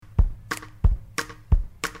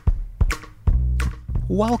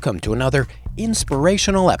Welcome to another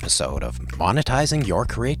inspirational episode of Monetizing Your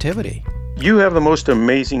Creativity. You have the most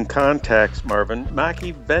amazing contacts, Marvin.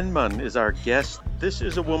 Maki Venman is our guest. This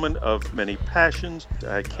is a woman of many passions.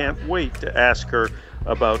 I can't wait to ask her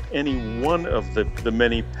about any one of the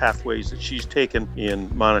many pathways that she's taken in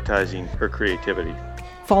monetizing her creativity.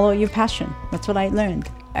 Follow your passion. That's what I learned.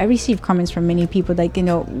 I received comments from many people like,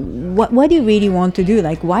 what do you really want to do?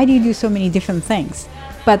 Like, why do you do so many different things?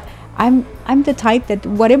 But I'm the type that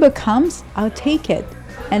whatever comes, I'll take it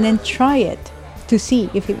and then try it to see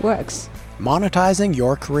if it works. Monetizing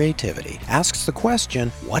Your Creativity asks the question,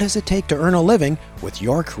 what does it take to earn a living with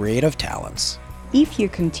your creative talents? If you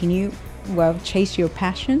continue, chase your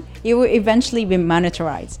passion, it will eventually be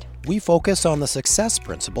monetized. We focus on the success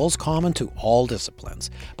principles common to all disciplines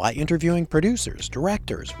by interviewing producers,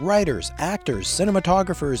 directors, writers, actors,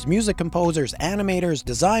 cinematographers, music composers, animators,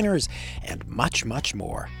 designers, and much, much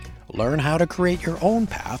more. Learn how to create your own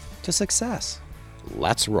path to success.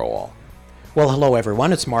 Let's roll. Well, hello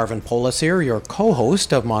everyone, it's Marvin Polis here, your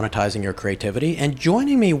co-host of Monetizing Your Creativity, and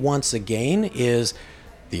joining me once again is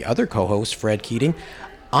the other co-host, Fred Keating.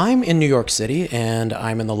 I'm in New York City, and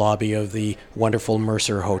I'm in the lobby of the wonderful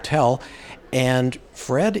Mercer Hotel, and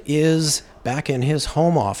Fred is back in his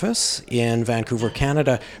home office in Vancouver,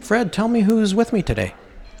 Canada. Fred, tell me who's with me today.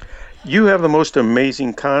 You have the most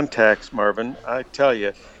amazing contacts, Marvin. I tell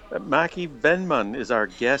you, Maki Venman is our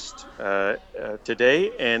guest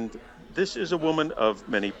today, and this is a woman of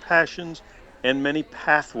many passions and many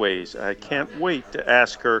pathways. I can't wait to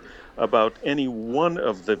ask her about any one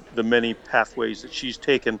of the many pathways that she's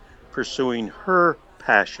taken pursuing her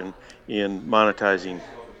passion in monetizing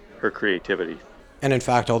her creativity. And in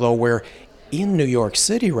fact, although we're in New York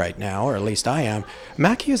City right now, or at least I am,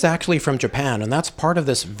 Maki is actually from Japan, and that's part of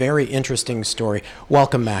this very interesting story.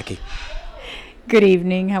 Welcome, Maki. Good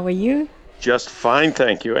evening. How are you? Just fine,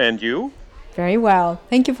 thank you. And you? Very well.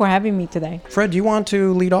 Thank you for having me today. Fred, do you want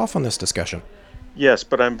to lead off on this discussion? Yes,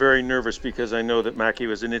 but I'm very nervous because I know that Maki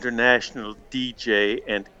was an international DJ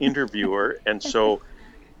and interviewer, and so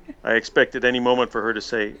I expected any moment for her to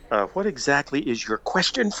say, what exactly is your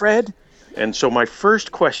question, Fred? And so my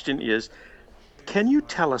first question is, can you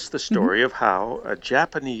tell us the story of how a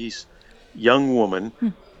Japanese young woman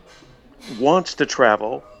wants to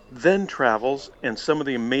travel, then travels, and some of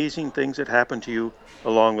the amazing things that happened to you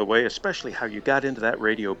along the way, especially how you got into that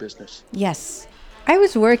radio business? Yes. I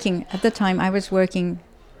was working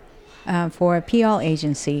for a PR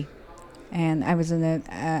agency, and I was an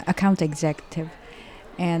account executive.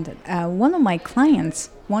 And one of my clients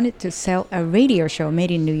wanted to sell a radio show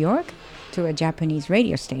made in New York to a Japanese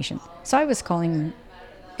radio station. So I was calling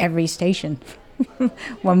every station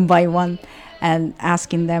one by one and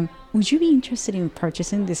asking them, would you be interested in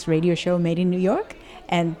purchasing this radio show made in New York?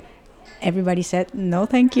 And everybody said, no,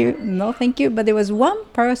 thank you, no, thank you. But there was one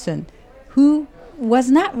person who was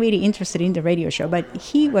not really interested in the radio show, but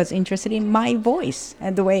he was interested in my voice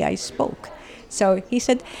and the way I spoke. So he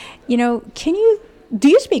said, do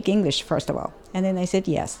you speak English, first of all? And then I said,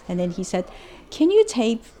 yes. And then he said, can you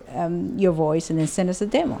tape your voice and then send us a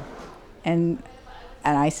demo? And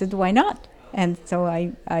I said, why not? And so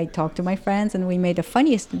I talked to my friends, and we made the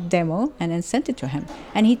funniest demo and then sent it to him.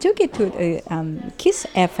 And he took it to Kiss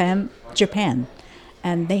FM Japan,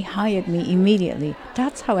 and they hired me immediately.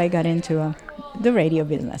 That's how I got into the radio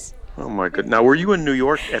business. Oh my good! Now, were you in New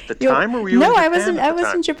York at the time, or were you? No, in Japan I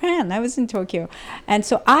was in Japan. I was in Tokyo, and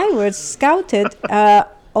so I was scouted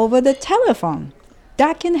over the telephone.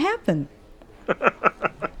 That can happen.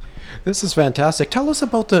 This is fantastic. Tell us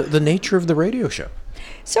about the nature of the radio show.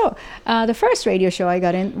 So the first radio show I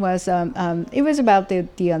got in was it was about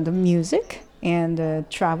the music and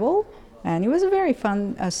travel, and it was a very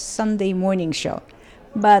fun Sunday morning show.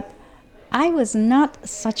 But I was not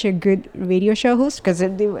such a good radio show host because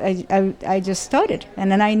I just started,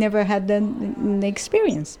 and then I never had the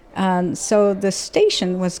experience. So the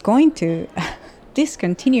station was going to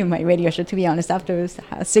discontinue my radio show, to be honest, after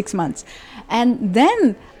 6 months. And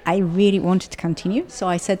then I really wanted to continue, so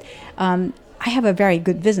I said, I have a very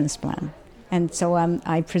good business plan. And so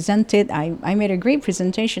I presented, I made a great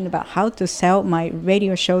presentation about how to sell my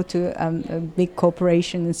radio show to a big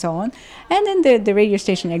corporation and so on. And then the radio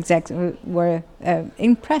station execs were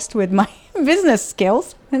impressed with my business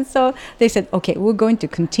skills. And so they said, okay, we're going to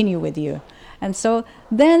continue with you. And so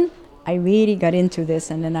then I really got into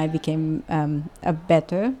this, and then I became a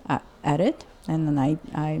better at it. And then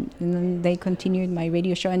and then they continued my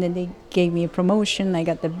radio show, and then they gave me a promotion. I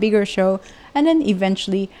got the bigger show, and then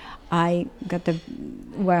eventually I got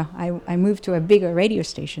I moved to a bigger radio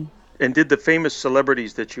station. And did the famous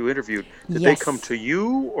celebrities that you interviewed, did they come to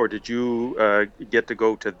you, or did you get to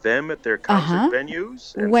go to them at their concert venues?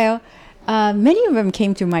 Well, many of them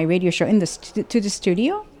came to my radio show to the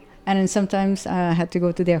studio, and then sometimes I had to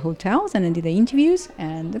go to their hotels and then did the interviews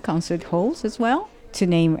and the concert halls as well. To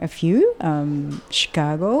name a few,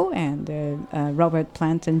 Chicago and Robert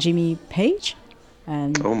Plant and Jimmy Page.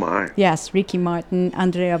 And oh my! Yes, Ricky Martin,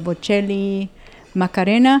 Andrea Bocelli,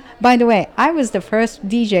 Macarena. By the way, I was the first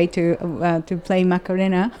DJ to play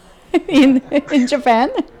Macarena in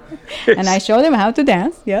Japan, and I showed them how to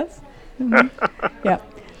dance. Yes, yeah,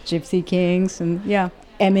 Gypsy Kings and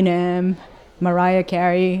Eminem, Mariah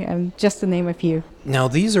Carey, just to name a few. Now,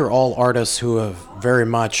 these are all artists who have very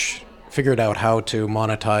much figured out how to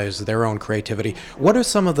monetize their own creativity. What are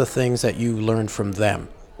some of the things that you learned from them?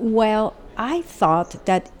 Well, I thought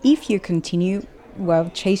that if you continue,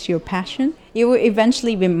 chase your passion, it will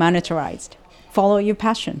eventually be monetized. Follow your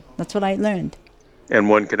passion. That's what I learned. And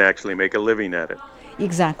one can actually make a living at it.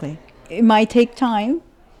 Exactly. It might take time,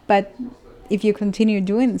 but if you continue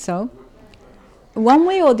doing so, one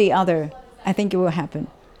way or the other, I think it will happen.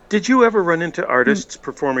 Did you ever run into artists,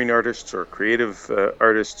 performing artists or creative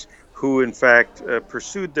artists, who in fact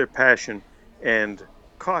pursued their passion and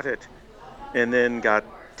caught it and then got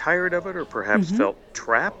tired of it, or perhaps felt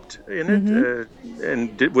trapped in it?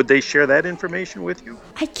 And would they share that information with you?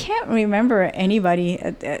 I can't remember anybody,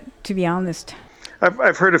 to be honest.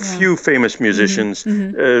 I've heard a few famous musicians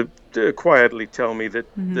quietly tell me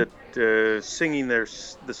that singing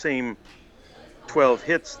the same 12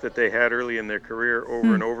 hits that they had early in their career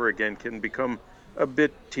over and over again can become a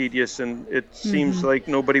bit tedious, and it seems like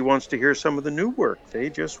nobody wants to hear some of the new work. They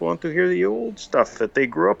just want to hear the old stuff that they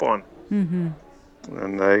grew up on.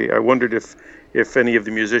 And I wondered if any of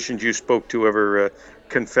the musicians you spoke to ever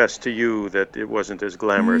confessed to you that it wasn't as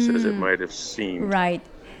glamorous as it might have seemed. Right.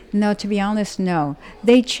 No, to be honest, no.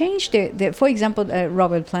 They changed it. For example,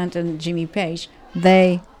 Robert Plant and Jimmy Page,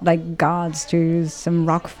 they like gods to some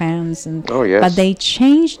rock fans, and but they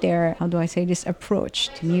changed their, how do I say this, approach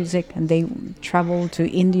to music, and they traveled to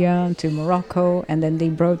India, to Morocco, and then they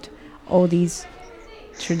brought all these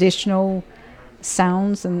traditional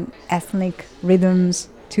sounds and ethnic rhythms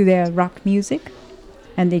to their rock music,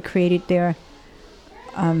 and they created their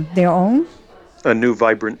own. A new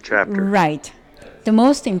vibrant chapter. Right. The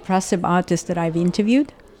most impressive artist that I've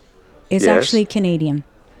interviewed is actually Canadian.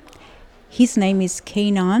 His name is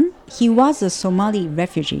Kainan. He was a Somali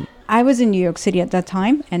refugee. I was in New York City at that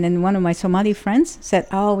time, and then one of my Somali friends said,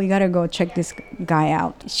 "Oh, we gotta go check this guy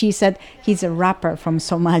out." She said he's a rapper from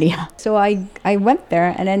Somalia. So I went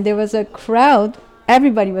there, and then there was a crowd.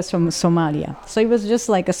 Everybody was from Somalia. So it was just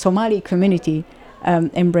like a Somali community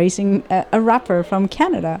embracing a rapper from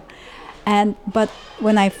Canada. But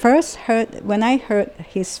when I heard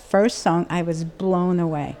his first song, I was blown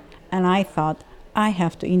away, and I thought, I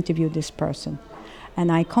have to interview this person.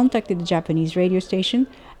 And I contacted the Japanese radio station,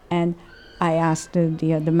 and I asked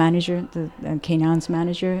the manager, Kainan's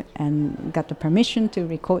manager, and got the permission to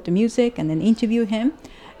record the music and then interview him.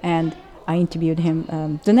 And I interviewed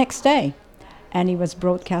him the next day, and he was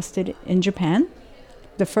broadcasted in Japan.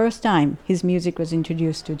 The first time his music was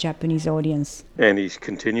introduced to a Japanese audience. And he's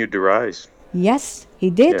continued to rise. Yes, he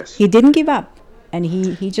did. Yes. He didn't give up. And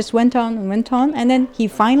he just went on and went on. And then he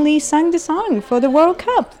finally sang the song for the World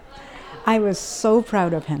Cup. I was so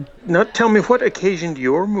proud of him. Now tell me, what occasioned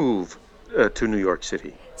your move to New York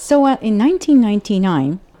City? So in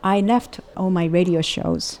 1999, I left all my radio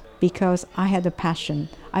shows because I had a passion.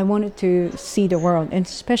 I wanted to see the world, and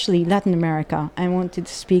especially Latin America. I wanted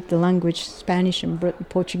to speak the language, Spanish and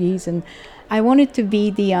Portuguese, and I wanted to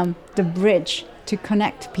be the bridge to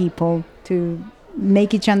connect people, to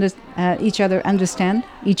make each other understand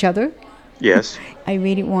each other. Yes. I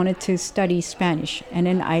really wanted to study Spanish, and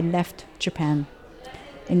then I left Japan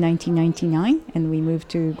in 1999, and we moved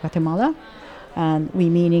to Guatemala, and we,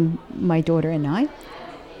 meaning my daughter and I.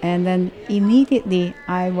 And then immediately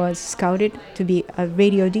I was scouted to be a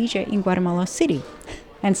radio DJ in Guatemala City.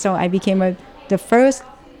 And so I became the first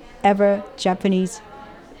ever Japanese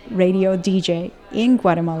radio DJ in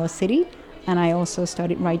Guatemala City. And I also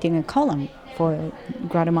started writing a column for a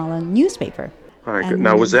Guatemalan newspaper. All right,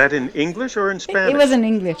 now, was that in English or in Spanish? It was in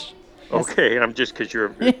English. Okay, I'm just, because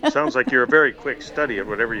it sounds like you're a very quick study at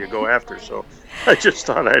whatever you go after, so I just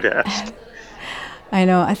thought I'd ask. I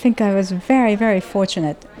know. I think I was very, very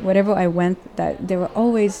fortunate. Wherever I went, that there were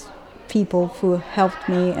always people who helped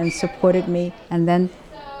me and supported me. And then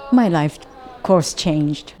my life course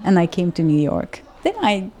changed, and I came to New York. Then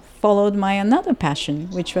I followed my another passion,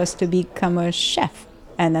 which was to become a chef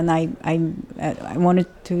and then I wanted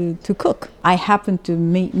to cook. I happened to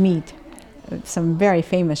meet some very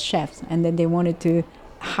famous chefs, and then they wanted to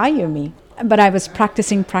hire me. But I was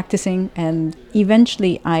practicing, and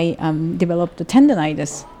eventually I developed a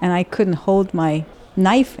tendonitis, and I couldn't hold my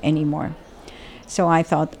knife anymore. So I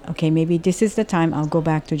thought, okay, maybe this is the time I'll go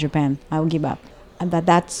back to Japan. I'll give up. But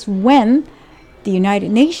that's when the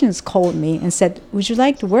United Nations called me and said, would you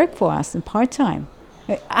like to work for us in part-time?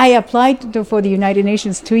 I applied for the United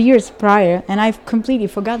Nations 2 years prior, and I completely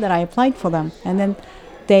forgot that I applied for them. And then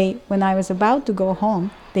when I was about to go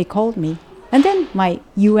home, they called me. And then my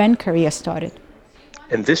UN career started.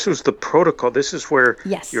 And this was the protocol. This is where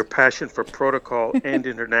Yes. your passion for protocol and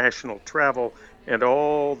international travel and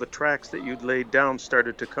all the tracks that you'd laid down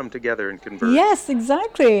started to come together and converge. Yes,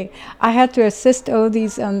 exactly. I had to assist all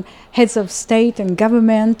these heads of state and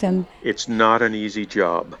government. And It's not an easy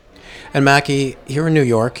job. And Mackie, here in New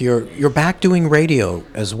York, you're back doing radio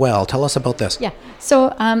as well. Tell us about this. yeah, so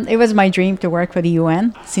it was my dream to work for the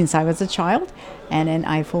UN since I was a child. And then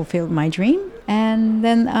I fulfilled my dream. And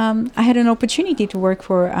then I had an opportunity to work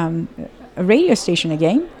for a radio station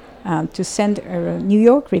again to send a New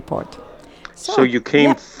York report. So you came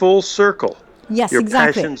yeah. full circle. Yes, Your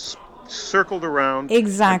exactly. passions circled around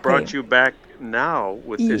Exactly. and brought you back now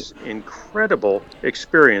with this incredible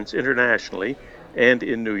experience internationally and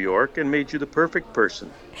in New York and made you the perfect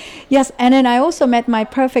person. Yes, and then I also met my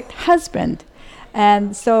perfect husband.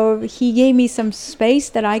 And so he gave me some space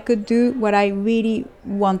that I could do what I really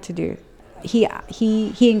want to do.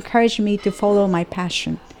 He encouraged me to follow my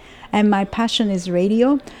passion. And my passion is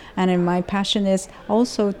radio, and then my passion is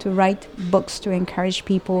also to write books to encourage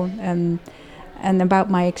people and about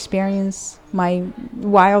my experience, my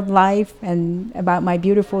wildlife, and about my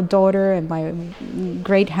beautiful daughter and my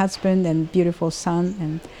great husband and beautiful son.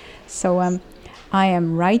 And so I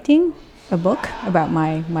am writing a book about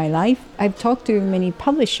my life. I've talked to many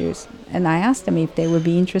publishers, and I asked them if they would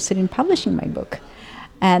be interested in publishing my book.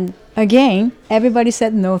 And again, everybody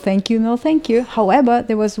said, no, thank you, no, thank you. However,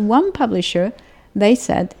 there was one publisher, they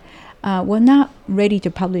said, we're not ready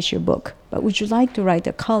to publish your book, but would you like to write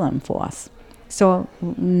a column for us? So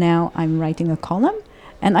now I'm writing a column.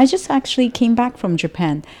 And I just actually came back from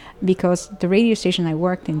Japan because the radio station I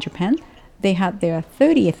worked in Japan, they had their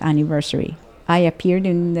 30th anniversary. I appeared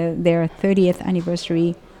in their 30th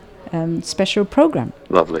anniversary special program.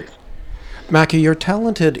 Lovely. Mackie, you're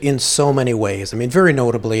talented in so many ways. I mean, very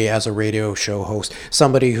notably as a radio show host,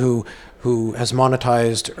 somebody who has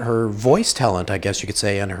monetized her voice talent, I guess you could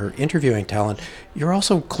say, and her interviewing talent. You're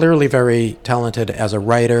also clearly very talented as a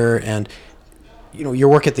writer, and your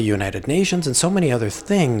work at the United Nations and so many other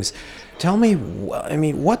things. Tell me, I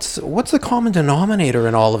mean, what's the common denominator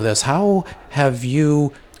in all of this? How have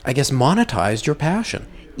you, I guess, monetized your passion?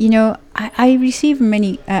 I receive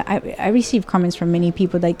many. I receive comments from many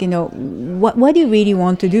people like, what do you really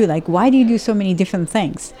want to do? Like, why do you do so many different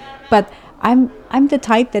things? But I'm the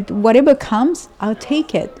type that whatever comes, I'll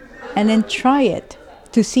take it and then try it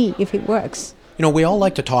to see if it works. We all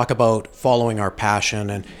like to talk about following our passion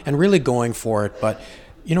and really going for it, but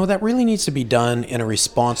that really needs to be done in a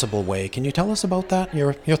responsible way. Can you tell us about that?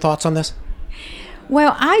 Your thoughts on this?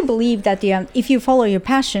 Well, I believe that if you follow your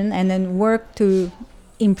passion and then work to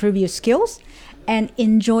improve your skills and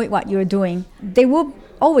enjoy what you're doing, there will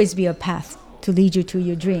always be a path to lead you to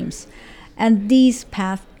your dreams. And these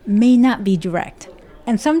paths may not be direct.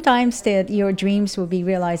 And sometimes your dreams will be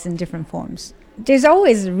realized in different forms. There's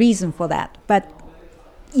always a reason for that, but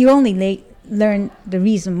you only learn the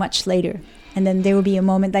reason much later. And then there will be a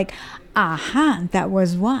moment like, aha, that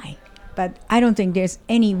was why. But I don't think there's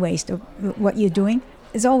any waste of what you're doing.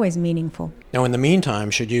 It's always meaningful. Now, in the meantime,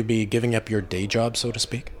 should you be giving up your day job, so to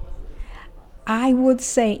speak? I would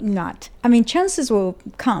say not. I mean, chances will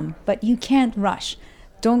come, but you can't rush.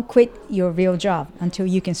 Don't quit your real job until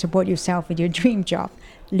you can support yourself with your dream job.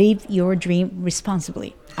 Live your dream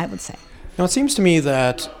responsibly, I would say. Now, it seems to me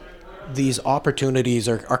that these opportunities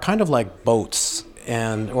are kind of like boats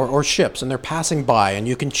or ships, and they're passing by, and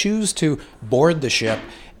you can choose to board the ship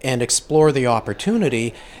and explore the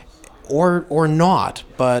opportunity or not,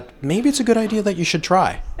 but maybe it's a good idea that you should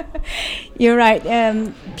try. You're right.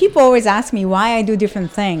 People always ask me why I do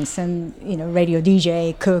different things, and radio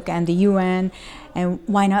DJ, cook, and the UN, and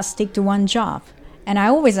why not stick to one job? And I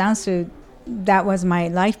always answer that was my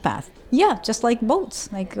life path. Yeah, just like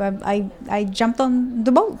boats. Like I jumped on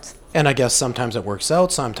the boat. And I guess sometimes it works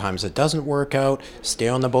out, sometimes it doesn't work out. Stay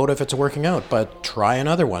on the boat if it's working out, but try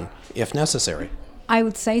another one if necessary. I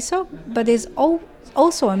would say so, but there's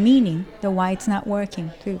also a meaning to why it's not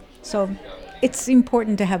working too. So it's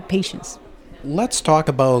important to have patience. Let's talk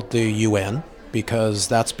about the UN. because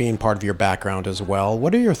that's been part of your background as well.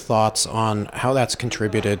 What are your thoughts on how that's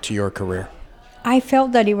contributed to your career? I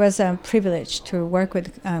felt that it was a privilege to work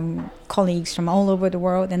with colleagues from all over the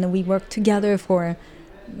world, and we worked together for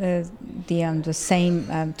the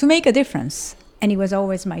same, to make a difference. And it was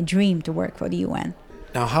always my dream to work for the UN.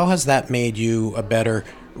 Now, how has that made you a better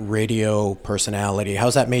radio personality?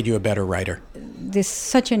 How's that made you a better writer? This is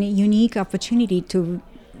such a unique opportunity to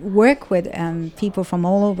work with people from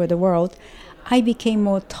all over the world. I became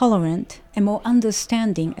more tolerant and more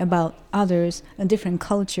understanding about others and different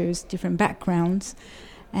cultures, different backgrounds.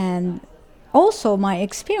 And also my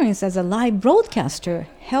experience as a live broadcaster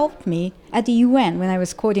helped me at the UN when I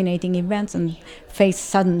was coordinating events and faced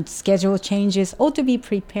sudden schedule changes or to be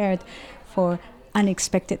prepared for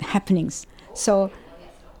unexpected happenings. So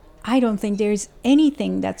I don't think there's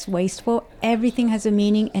anything that's wasteful. Everything has a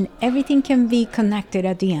meaning and everything can be connected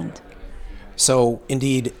at the end. So,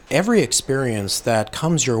 indeed, every experience that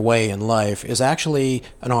comes your way in life is actually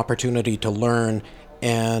an opportunity to learn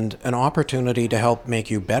and an opportunity to help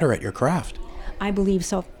make you better at your craft. I believe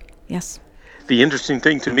so, yes. The interesting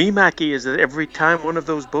thing to me, Mackie, is that every time one of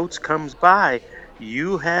those boats comes by,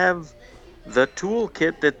 you have the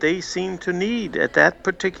toolkit that they seem to need at that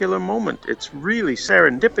particular moment. It's really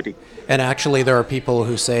serendipity. And actually, there are people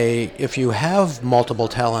who say if you have multiple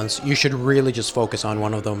talents, you should really just focus on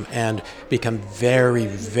one of them and become very,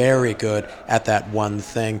 very good at that one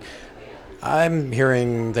thing. I'm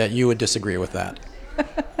hearing that you would disagree with that.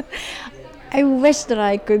 I wish that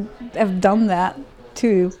I could have done that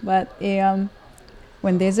too, but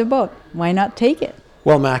when there's a boat, why not take it?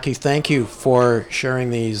 Well, Mackie, thank you for sharing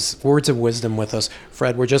these words of wisdom with us.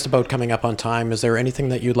 Fred, we're just about coming up on time. Is there anything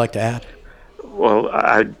that you'd like to add? Well,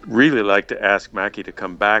 I'd really like to ask Mackie to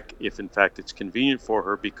come back if, in fact, it's convenient for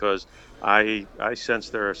her, because I sense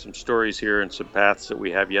there are some stories here and some paths that we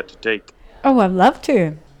have yet to take. Oh, I'd love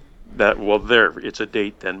to. There, it's a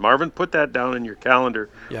date then. Marvin, put that down in your calendar.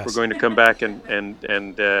 Yes. We're going to come back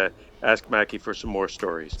and ask Mackie for some more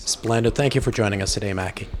stories. Splendid. Thank you for joining us today,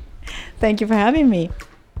 Mackie. Thank you for having me.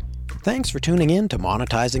 Thanks for tuning in to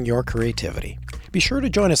Monetizing Your Creativity. Be sure to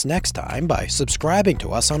join us next time by subscribing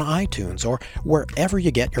to us on iTunes or wherever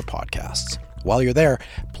you get your podcasts. While you're there,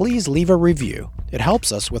 please leave a review. It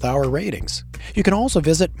helps us with our ratings. You can also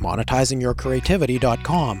visit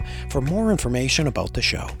monetizingyourcreativity.com for more information about the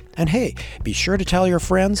show. And hey, be sure to tell your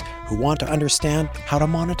friends who want to understand how to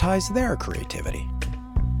monetize their creativity.